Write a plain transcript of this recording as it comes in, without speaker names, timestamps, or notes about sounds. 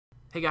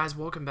Hey guys,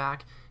 welcome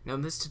back. Now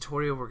in this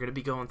tutorial we're going to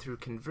be going through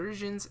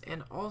conversions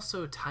and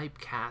also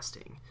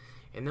typecasting.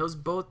 And those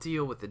both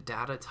deal with the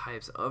data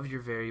types of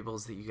your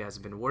variables that you guys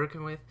have been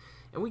working with.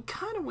 And we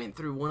kind of went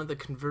through one of the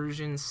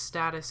conversion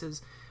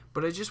statuses,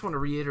 but I just want to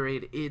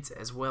reiterate it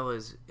as well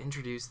as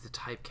introduce the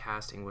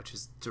typecasting, which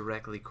is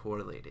directly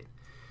correlated.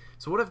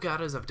 So what I've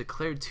got is I've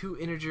declared two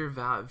integer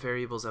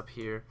variables up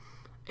here,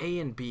 a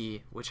and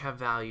b, which have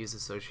values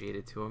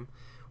associated to them.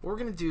 What we're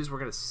going to do is we're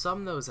going to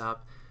sum those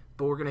up,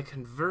 but we're going to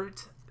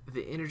convert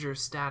the integer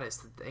status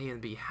that the a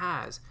and b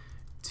has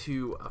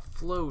to a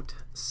float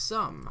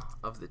sum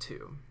of the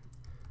two.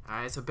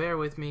 Alright, so bear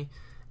with me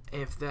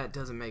if that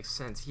doesn't make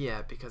sense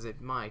yet, because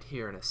it might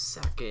here in a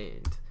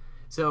second.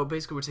 So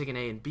basically we're taking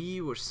a and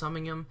b, we're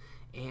summing them,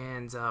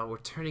 and we're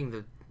turning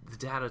the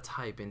data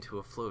type into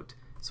a float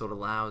so it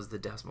allows the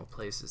decimal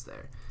places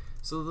there.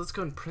 So let's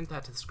go and print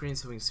that to the screen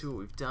so we can see what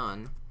we've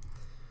done.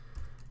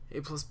 A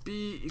plus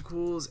b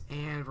equals,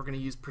 and we're going to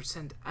use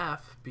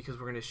 %f because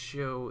we're going to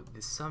show the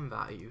sum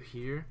value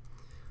here.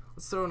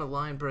 Let's throw in a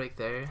line break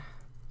there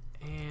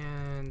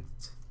and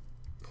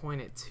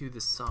point it to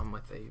the sum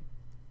with a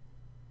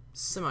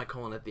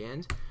semicolon at the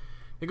end.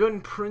 Now go ahead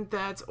and print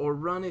that or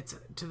run it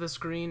to the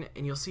screen,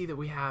 and you'll see that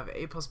we have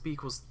a plus b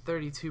equals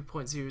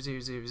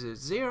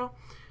 32.00000.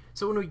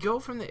 So when we go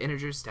from the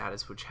integer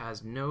status, which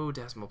has no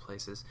decimal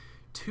places,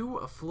 to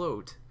a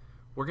float,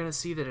 we're going to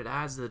see that it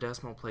adds the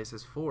decimal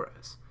places for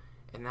us.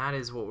 And that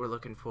is what we're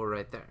looking for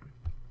right there.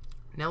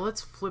 Now let's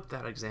flip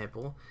that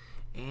example,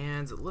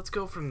 and let's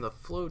go from the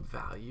float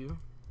value.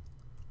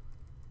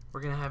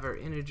 We're going to have our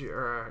integer,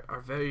 or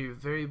our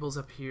variables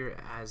up here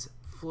as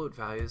float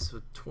values,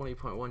 so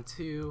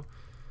 20.12,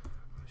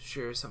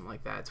 sure, something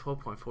like that,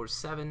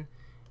 12.47,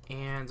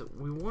 and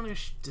we want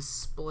to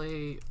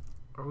display,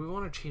 or we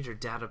want to change our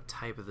data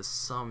type of the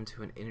sum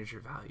to an integer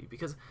value,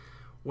 because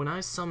when I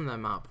sum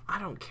them up, I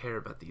don't care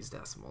about these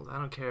decimals. I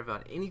don't care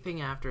about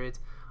anything after it.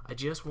 I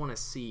just want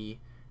to see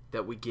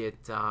that we get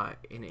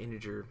an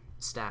integer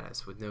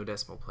status with no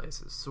decimal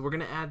places. So we're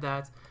going to add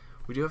that.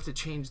 We do have to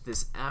change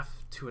this f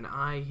to an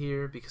I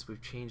here because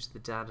we've changed the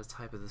data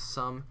type of the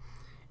sum.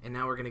 And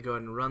now we're going to go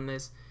ahead and run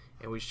this,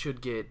 and we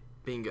should get,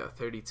 bingo,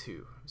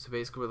 32. So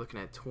basically we're looking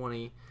at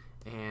 20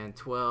 and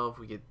 12.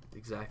 We get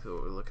exactly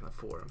what we're looking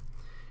for.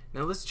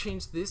 Now let's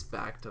change this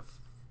back to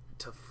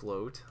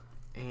float,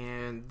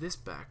 and this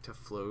back to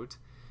float,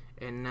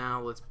 and now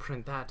let's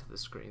print that to the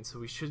screen. So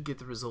we should get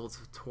the results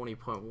of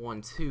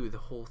 20.12, the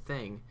whole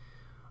thing,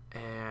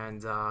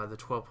 and the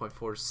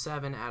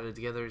 12.47 added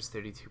together is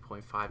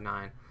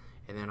 32.59,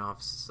 and then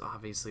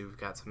obviously we've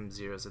got some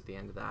zeros at the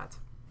end of that.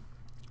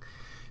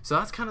 So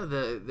that's kind of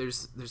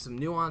there's some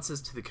nuances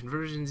to the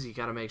conversions. You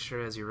got to make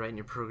sure as you're writing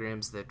your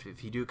programs that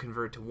if you do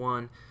convert to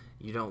one,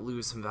 you don't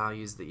lose some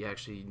values that you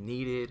actually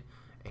needed,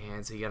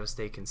 and so you got to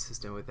stay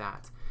consistent with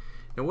that.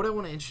 Now what I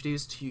want to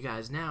introduce to you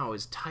guys now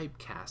is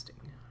typecasting.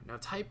 Now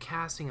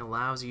typecasting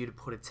allows you to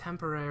put a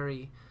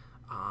temporary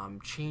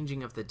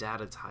changing of the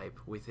data type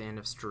within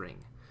a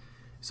string.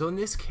 So in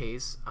this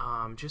case,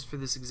 just for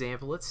this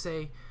example, let's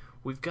say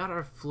we've got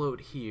our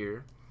float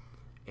here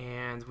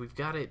and we've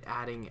got it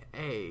adding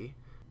a.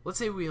 Let's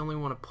say we only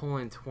want to pull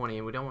in 20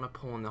 and we don't want to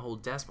pull in the whole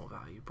decimal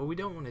value, but we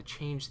don't want to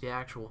change the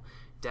actual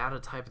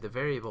data type of the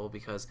variable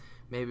because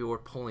maybe we're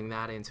pulling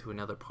that into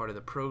another part of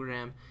the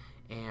program,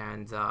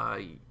 and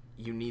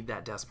you need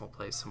that decimal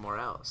place somewhere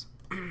else.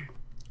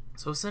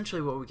 So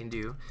essentially what we can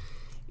do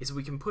is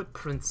we can put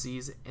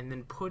parentheses and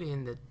then put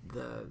in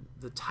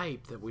the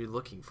type that we're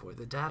looking for,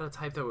 the data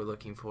type that we're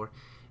looking for,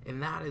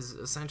 and that is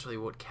essentially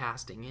what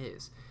casting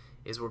is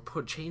we're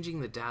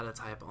changing the data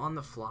type on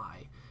the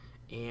fly,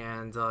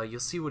 and you'll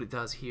see what it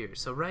does here.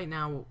 So right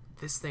now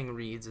this thing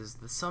reads is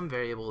the sum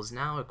variable is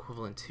now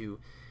equivalent to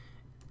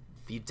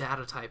the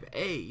data type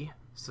A,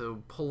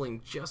 so pulling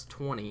just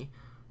 20,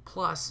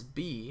 plus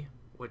B,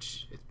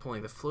 which is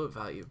pulling the float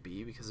value of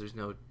B because there's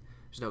no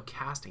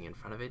casting in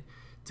front of it,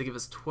 to give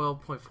us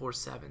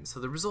 12.47.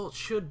 So the result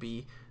should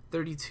be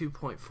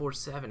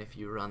 32.47 if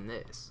you run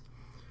this,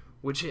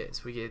 which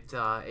is we get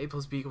a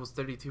plus b equals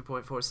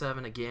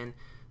 32.47. Again,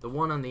 the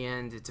one on the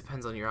end, it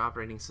depends on your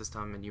operating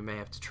system, and you may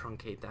have to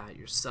truncate that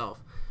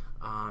yourself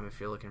if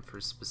you're looking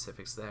for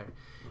specifics there.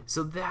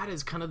 So that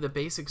is kind of the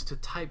basics to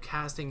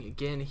typecasting.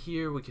 Again,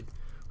 here we could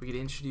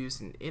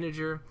introduce an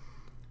integer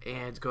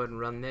and go ahead and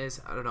run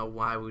this. I don't know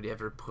why we'd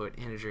ever put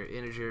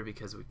integer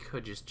because we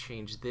could just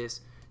change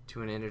this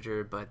to an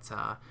integer, but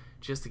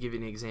just to give you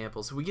an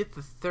example, so we get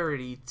the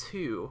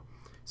 32.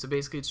 So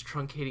basically it's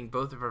truncating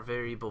both of our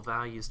variable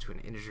values to an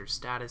integer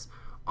status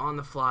on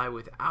the fly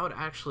without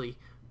actually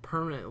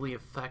permanently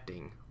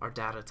affecting our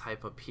data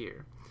type up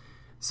here.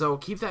 So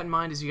keep that in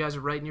mind as you guys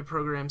are writing your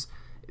programs,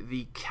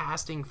 the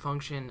casting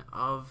function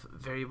of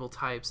variable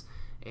types,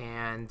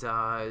 and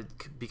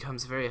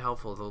becomes very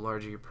helpful the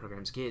larger your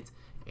programs get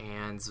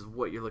and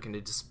what you're looking to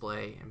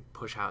display and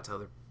push out to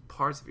other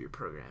parts of your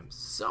programs.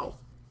 So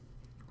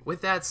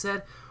with that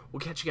said, we'll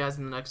catch you guys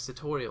in the next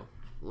tutorial.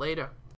 Later.